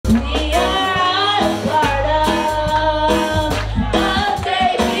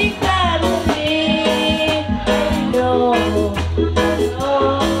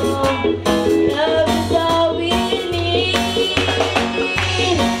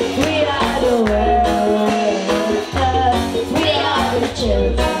We are the world. We are the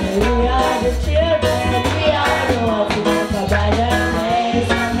children. We are the children. We are the ones who make a better place.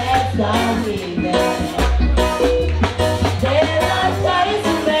 And that's how we live. There are times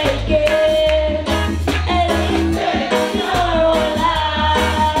to make it, and it's making our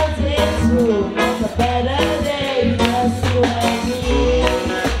lives. It's room for a better day, just you and me.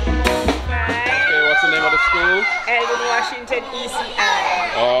 Okay, what's the name of the school? Elgin Washington ECI.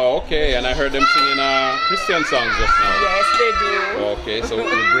 Oh, okay, and I heard them singing Christian songs just now. Yes, they do. Okay, so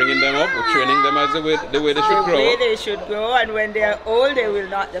we're bringing them up, we're training them as the way they should The grow. way they should grow, and when they are old, they will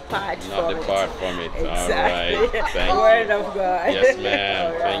not depart Not from depart it. from it. Exactly. All right, thank Word you. of God. Yes,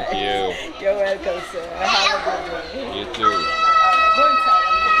 ma'am. All Thank right. you. You're welcome, sir. Have a good day. You too. Go inside.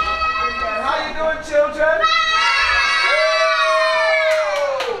 How you doing, children?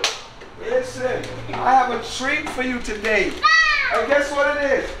 Listen, I have a treat for you today. And guess what it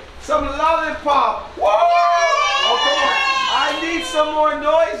is? Some lollipop. Woo! Oh, come on. I need some more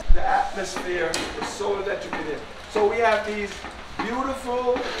noise. The atmosphere is so electric in here. So we have these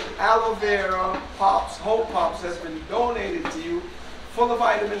beautiful aloe vera pops, whole pops that's been donated to you, full of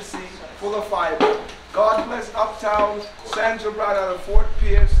vitamin C, full of fiber. God bless Uptown, Sandra brought out of Fort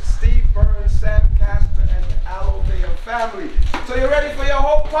Pierce, Steve Burns, Sam Castor, and the aloe vera family. So you ready for your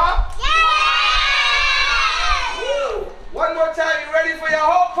whole pop? Yeah! Woo! One more time, you ready for your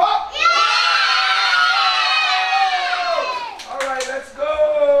whole pop? Yeah! All right, let's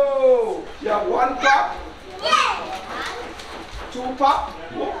go. You have one pop? Yeah. Two pop?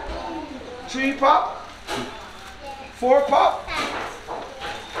 Three pop? Four pop?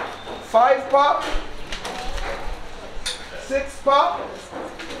 Five pop? Six pop?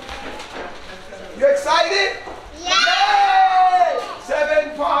 You excited? Yeah! Yay!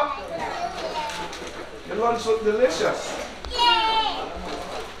 Seven pop? Your lunch looks delicious.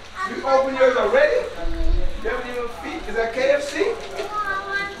 You open yours already? You haven't even feet. Is that KFC?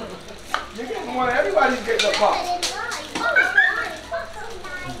 You're getting one. Everybody's getting a pop.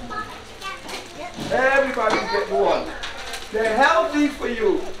 Everybody's getting one. They're healthy for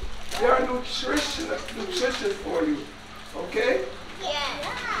you. They're nutritious for you. Okay?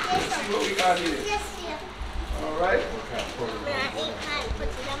 Let's see what we got here. All right?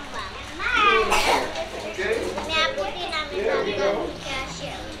 Okay? There we go.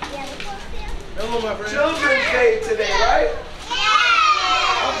 Hello, my friend. Children's Day today, right?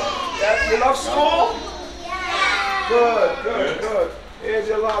 You love school? Good, good, good. Here's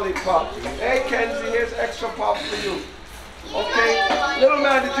your lollipop. Hey, Kenzie, here's extra pop for you. Okay. Little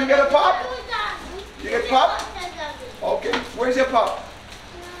man, did you get a pop? You get pop? Okay. Where's your pop?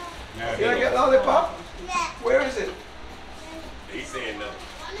 Did I get lollipop? Where is it? He's saying no.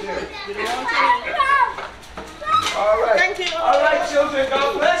 Here. All right. Thank you. All right, children.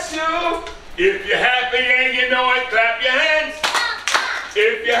 God bless you. If you're happy and you know it, clap your hands.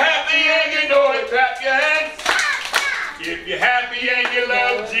 If you're happy and you know it, clap your hands. If you're happy and you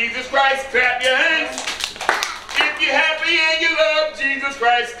love Jesus Christ, clap your hands. If you're happy and you love Jesus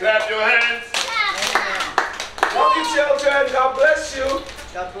Christ, clap your hands. Love you, children. God bless you.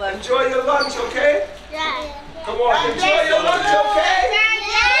 God bless you. Enjoy your lunch, okay? Come on, enjoy your lunch, okay?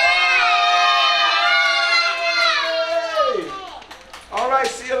 Yay! All right,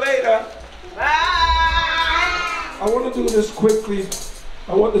 see you later. I want to do this quickly.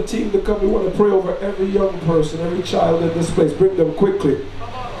 I want the team to come. We want to pray over every young person, every child in this place. Bring them quickly.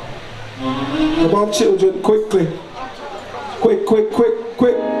 Come on, children, quickly. Quick, quick, quick,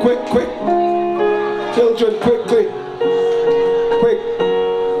 quick, quick, quick. Children, quickly. Quick.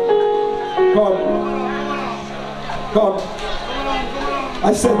 Come. Come.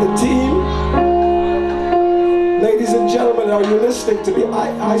 I said the team. Ladies and gentlemen, are you listening to me?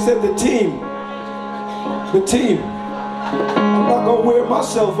 I said the team. The team. I'm not going to wear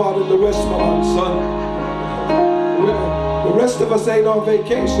myself out in the Westmoreland, son. The rest of us ain't on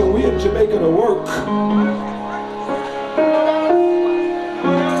vacation. We in Jamaica to work.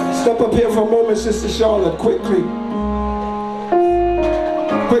 Step up here for a moment, Sister Charlotte, quickly.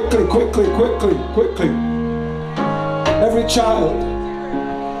 Quickly, quickly, quickly, quickly. Every child.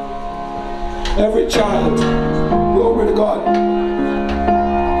 Every child. Glory to God.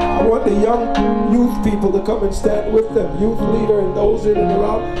 I want the young youth people to come and stand with them. Youth leader and those in and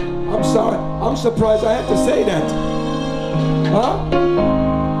around. I'm sorry. I'm surprised I have to say that. Huh?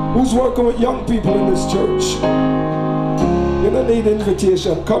 Who's working with young people in this church? You don't need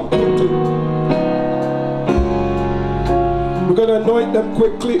invitation. Come quickly. We're going to anoint them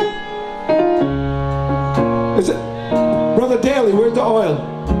quickly. Is it? Brother Daly, where's the oil?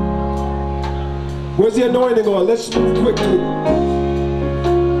 Where's the anointing oil? Let's move quickly.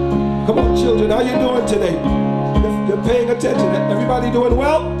 Children, how you doing today? You're paying attention. Everybody doing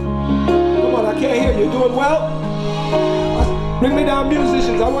well? Come on, I can't hear you. Doing well? Bring me down,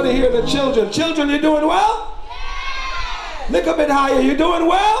 musicians. I want to hear the children. Children, you doing well? Look a bit higher. You doing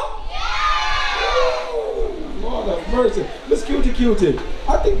well? Lord have mercy. Miss Cutie.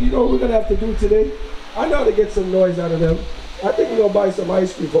 I think you know what we're going to have to do today? I know how to get some noise out of them. I think we're going to buy some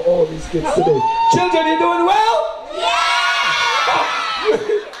ice cream for all these kids today. Children, you doing well? Yeah!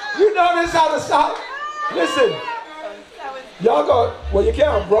 You know this how to stop. Listen. Y'all go, well, you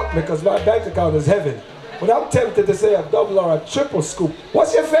can't broke me because my bank account is heavy. But I'm tempted to say a double or a triple scoop.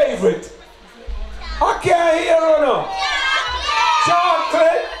 What's your favorite? I can't hear or no.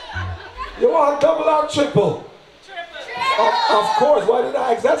 Chocolate. You want double or triple? Of course. Why did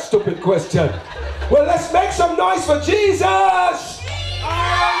I ask that stupid question? Well, let's make some noise for Jesus. All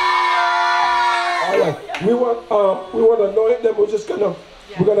right. We want to anoint them.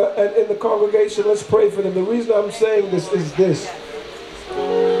 We're gonna and in the congregation, let's pray for them. The reason I'm saying this is this.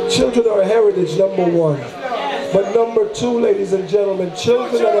 Children are a heritage, number one. But number two, ladies and gentlemen,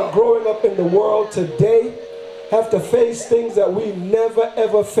 children that are growing up in the world today have to face things that we never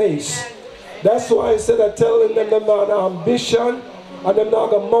ever face. That's why I said I'm telling them not ambition and them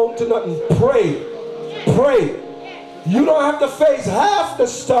not gonna mount to nothing. Pray. Pray. You don't have to face half the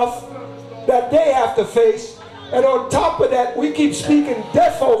stuff that they have to face. And on top of that, we keep speaking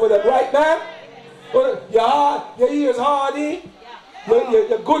death over them, right, man? Your ears hardy.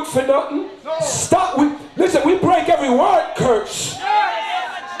 You're good for nothing. Stop. Listen, we break every word curse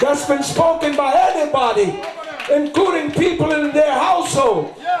that's been spoken by anybody, including people in their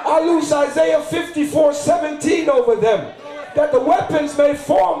household. I lose Isaiah 54:17 over them. That the weapons may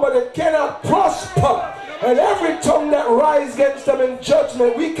form, but it cannot prosper. And every tongue that rises against them in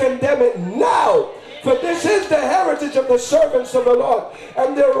judgment, we condemn it now. For this is the heritage of the servants of the Lord,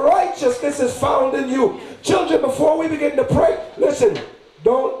 and their righteousness is found in you. Children, before we begin to pray, listen,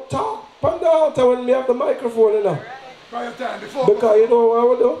 don't talk from the altar when we have the microphone enough. Because you know what I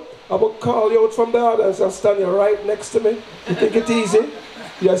will do? I will call you out from the audience and stand you right next to me. You think it easy?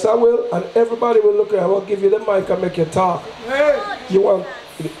 Yes, I will. And everybody will look at you. I will give you the mic and make you talk. You want...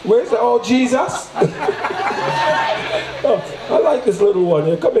 Where's the old Jesus? Oh, I like this little one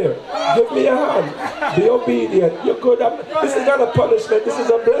here. Come here. Give me a hand. Be obedient. You're good. This is not a punishment. This is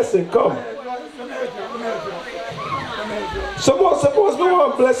a blessing. Come. Suppose we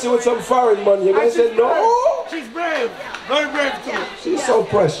want to bless you with some foreign money. You're going to say no? She's brave. Very brave too. She's so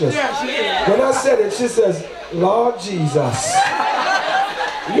precious. Yeah, she is. When I said it, she says, Lord Jesus.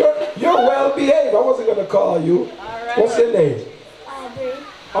 You're well behaved. I wasn't going to call you. What's your name?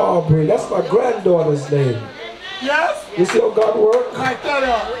 Aubrey, that's my granddaughter's name. Yes? You see how God works? I tell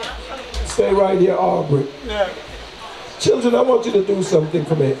you. Stay right here, Aubrey. Yeah. Children, I want you to do something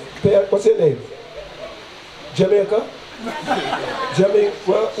for me. What's your name? Jamaica? Jamaica?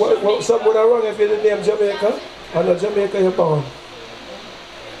 Well, something would I wrong if you didn't name Jamaica? And in Jamaica you're born.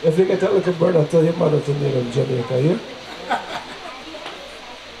 If you get a little brother, tell your mother to name him Jamaica, yeah?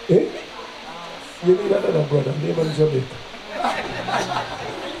 Eh? You need another brother, name him Jamaica.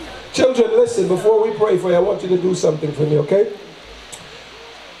 Children, listen, before we pray for you, I want you to do something for me, okay?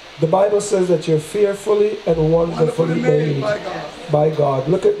 The Bible says that you're fearfully and wonderfully made by God.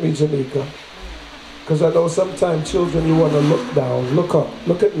 Look at me, Jamaica. Because I know sometimes children, you want to look down. Look up.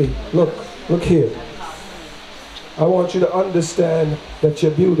 Look at me. Look here. I want you to understand that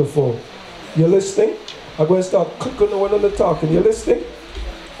you're beautiful. You're listening? I'm going to start clicking when I'm talking. You're listening?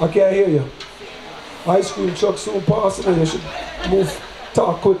 I can't hear you. Ice cream truck soon passing and you should move.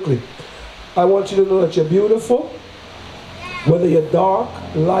 Talk quickly. I want you to know that you're beautiful. Whether you're dark,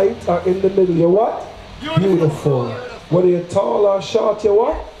 light, or in the middle, you're what? Beautiful. Whether you're tall or short, you're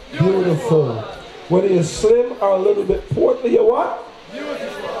what? Beautiful. Whether you're slim or a little bit portly, you're what?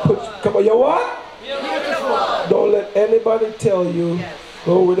 Beautiful. Come on, you're what? Beautiful. Don't let anybody tell you,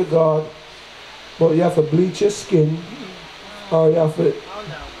 go with God, well, you have to bleach your skin, or you have to,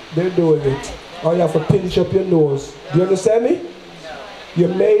 they're doing it, or you have to pinch up your nose. Do you understand me?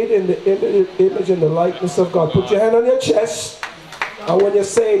 You're made in the image and the likeness of God. Put your hand on your chest. And when you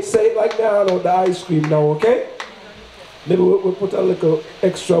say it like that on the ice cream now, okay? Maybe we'll put a little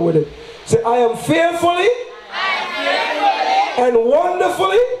extra with it. Say, I am fearfully and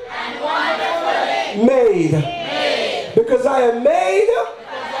wonderfully made. Because I am made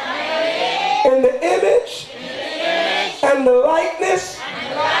in the image and the likeness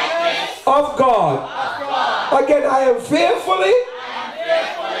of God. Again, I am fearfully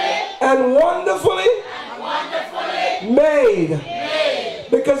and wonderfully made.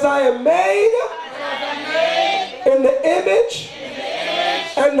 Because I am made in the image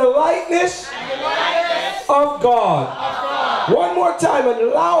and the likeness likeness of God. One more time and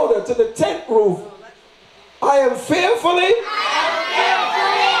louder to the tent roof. I am fearfully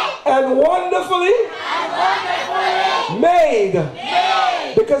and wonderfully made.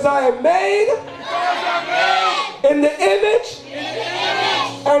 Because I am made in the image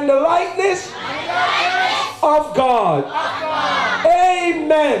and the likeness of God.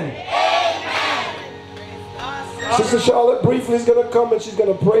 Amen. Sister Charlotte briefly is going to come and she's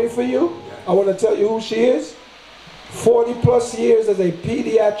going to pray for you. I want to tell you who she is. 40 plus years as a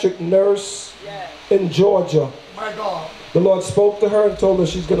pediatric nurse in Georgia. My God. The Lord spoke to her and told her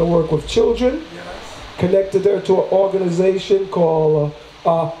she's going to work with children. Connected her to an organization called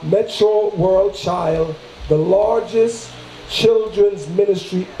Metro World Child, the largest children's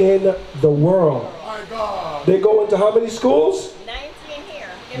ministry in the world. My God. They go into how many schools? 19 here.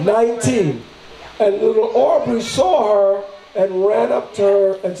 19. And little Aubrey saw her and ran up to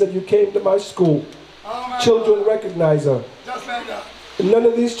her and said, you came to my school. Oh my Children God. recognize her. Just like that. None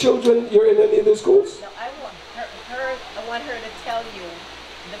of these children, you're in any of the schools? No, I want her to tell you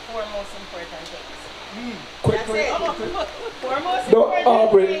the 4 most important things. Quickly. That's it. 4 most No, important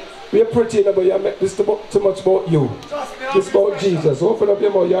Aubrey, things. we are pretty enough, but you make this too much about you. Trust me. This about Jesus. Open up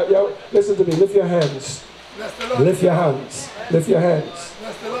your mouth. Listen to me. Lift your hands. Bless the Lord. Lift your hands. Lift your hands.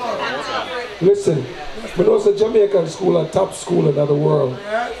 Bless the Lord. Listen. When I was a Jamaican school, a top school in the world,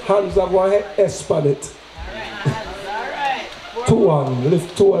 hands have one head S on it. Alright. 2 on.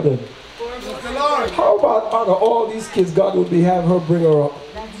 Lift 2 of them. Bless the Lord. How about out of all these kids, God would have her bring her up?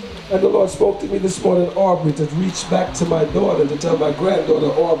 And the Lord spoke to me this morning, Aubrey, to reach back to my daughter, to tell my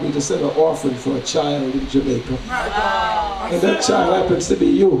granddaughter Aubrey to send an offering for a child in Jamaica. And that child happens to be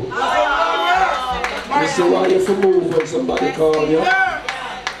you. You say, why you for move when somebody call you?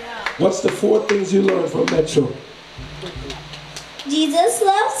 What's the 4 things you learned from Metro? Jesus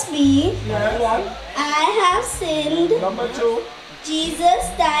loves me. Yes. I have sinned. Number 2. Jesus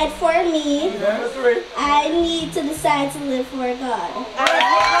died for me. Number 3. I need to decide to live for God.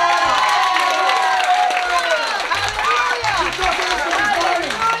 She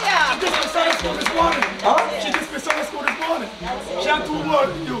just went Sunday school this morning. She just went Sunday school this morning. She had 2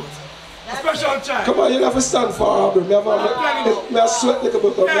 words to use. A special child. Come on, you have to stand for Aubrey. Me have sweat a little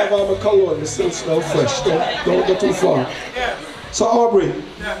bit, but me have my cologne. It still smell fresh. Don't go too far. So Aubrey,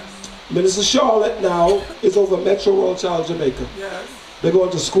 Minister Charlotte now is over Metro World Child Jamaica. Yes. They go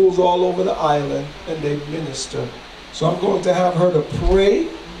into schools all over the island and they minister. So I'm going to have her to pray,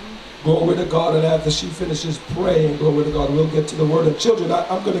 glory to God, and after she finishes praying, glory to God, we'll get to the word of children.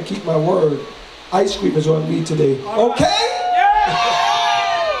 I'm going to keep my word. Ice cream is on me today. Okay?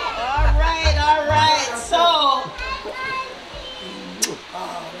 Alright. So,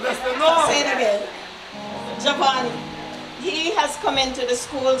 Bless the Lord. say it again. Javon, he has come into the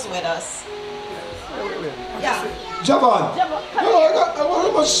schools with us. Yeah. Javon. I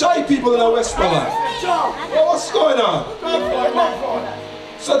want to shy people in the West Valley. Well, what's going on?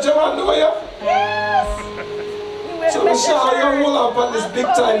 So Javon, know you? So Michelle, you roll up on this big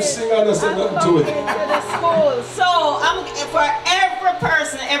time singer and say nothing to it. To the schools. So for every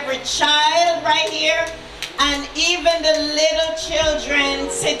person, every child right here, and even the little children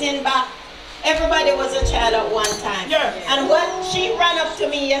sitting back, everybody was a child at one time. And when she ran up to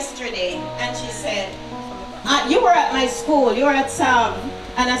me yesterday and she said, you were at my school, you were at Sam.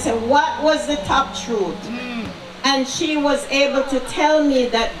 And I said, what was the top truth? And she was able to tell me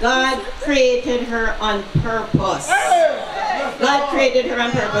that God created her on purpose. God created her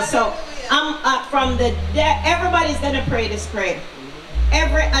on purpose. So everybody's gonna pray this prayer.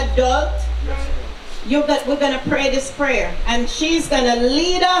 Every adult, we're gonna pray this prayer, and she's gonna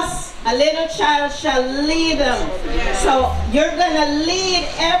lead us. A little child shall lead them. So you're gonna lead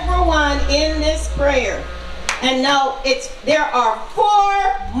everyone in this prayer. And now there are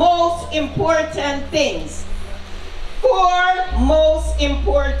 4 most important things. 4 most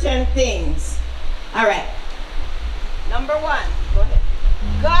important things. All right. Number 1. Go ahead.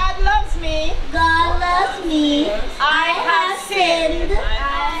 God loves me. God loves me. I have sinned.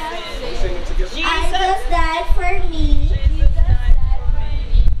 Jesus died for me.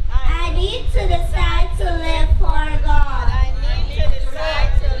 I need to decide to live for God. I need to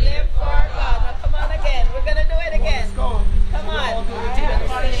decide to live for God. Now come on again. We're going to do it again. Come on.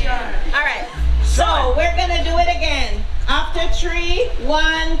 All right. So we're going to do it again. After 3,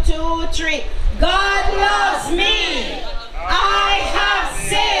 1, 2, 3. God loves me. I have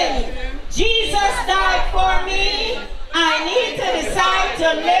sinned. Jesus died for me. I need to decide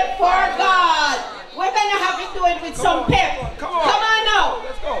to live for God. We're going to have to do it with some pep. Come on now.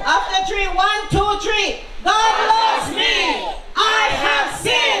 After 3, 1, 2, 3. God loves me. I have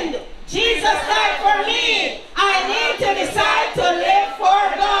sinned.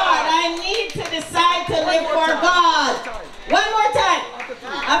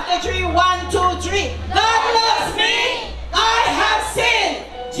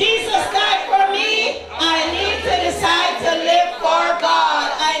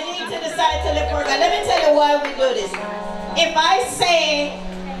 if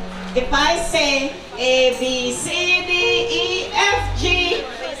I say A, B, C, D, E, F, G,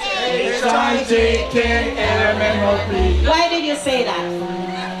 H-I-J-K-L-M-N-O-P. why did you say that?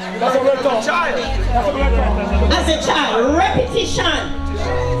 That's what we're talking. That's what we're talking. As a child, repetition.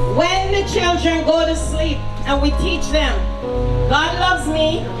 When the children go to sleep and we teach them, God loves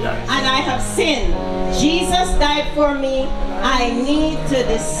me and I have sinned. Jesus died for me. I need to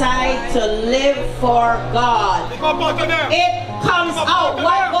decide to live for God. It comes out.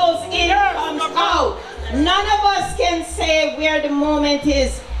 What goes in comes out. None of us can say where the moment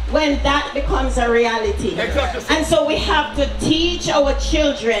is when that becomes a reality. And so we have to teach our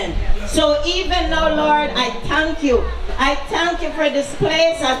children. So even now, Lord, I thank you. I thank you for this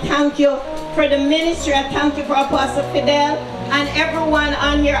place. I thank you for the ministry. I thank you for Apostle Fidel and everyone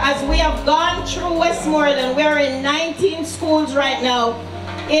on here. As we have gone through Westmoreland, we're in 19 schools right now.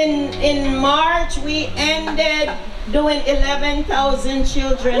 In March, we ended doing 11,000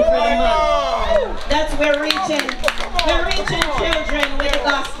 children for the month. That's we're reaching children with the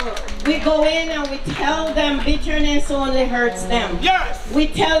gospel. We go in and we tell them bitterness only hurts them. Yes. We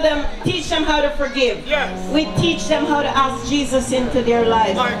tell them, teach them how to forgive. Yes. We teach them how to ask Jesus into their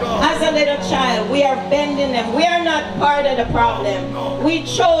lives. My God. As a little child, we are bending them. We are not part of the problem. No. We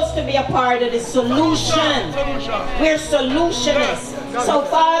chose to be a part of the solution. We're solutionists. So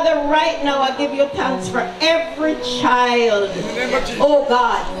Father, right now I give you thanks for every child. Oh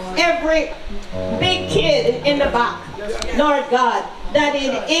God, every big kid in the back. Lord God, that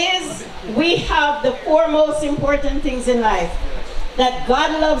it is, we have the four most important things in life. That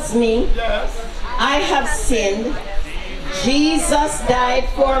God loves me. I have sinned. Jesus died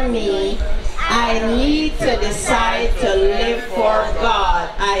for me. I need to decide to live for God.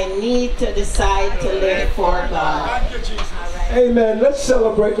 I need to decide to live for God. Thank you, Jesus. Amen. Let's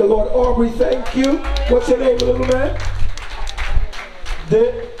celebrate the Lord. Aubrey, thank you. What's your name, little man?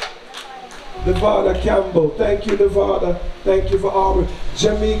 Devada Campbell. Thank you, Devada. Thank you for Aubrey.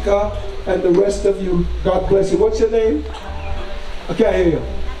 Jamaica and the rest of you. God bless you. What's your name? I can't hear you.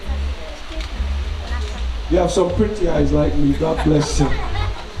 You have some pretty eyes like me. God bless you.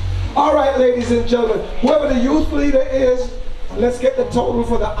 All right, ladies and gentlemen. Whoever the youth leader is, let's get the total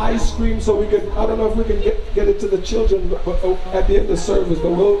for the ice cream so we can, I don't know if we can get it to the children but at the end of the service,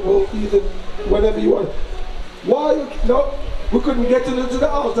 but we'll either, whatever you want. Why? No, we couldn't get to the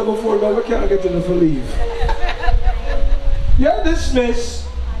altar before, but we can't get to the for leave. You're dismissed.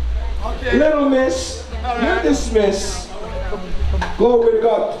 Okay. Little miss, you're dismissed. Glory to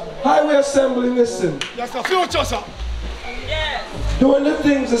God. Highway Assembly, listen. That's the future, sir. Doing the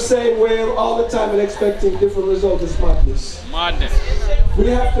things the same way all the time and expecting different results is madness. Madness. We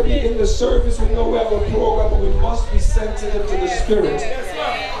have to be in the service. We know we have a program, but we must be sensitive to the Spirit.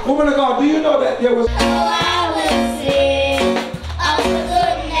 Woman of God, do you know that there was... I will sing.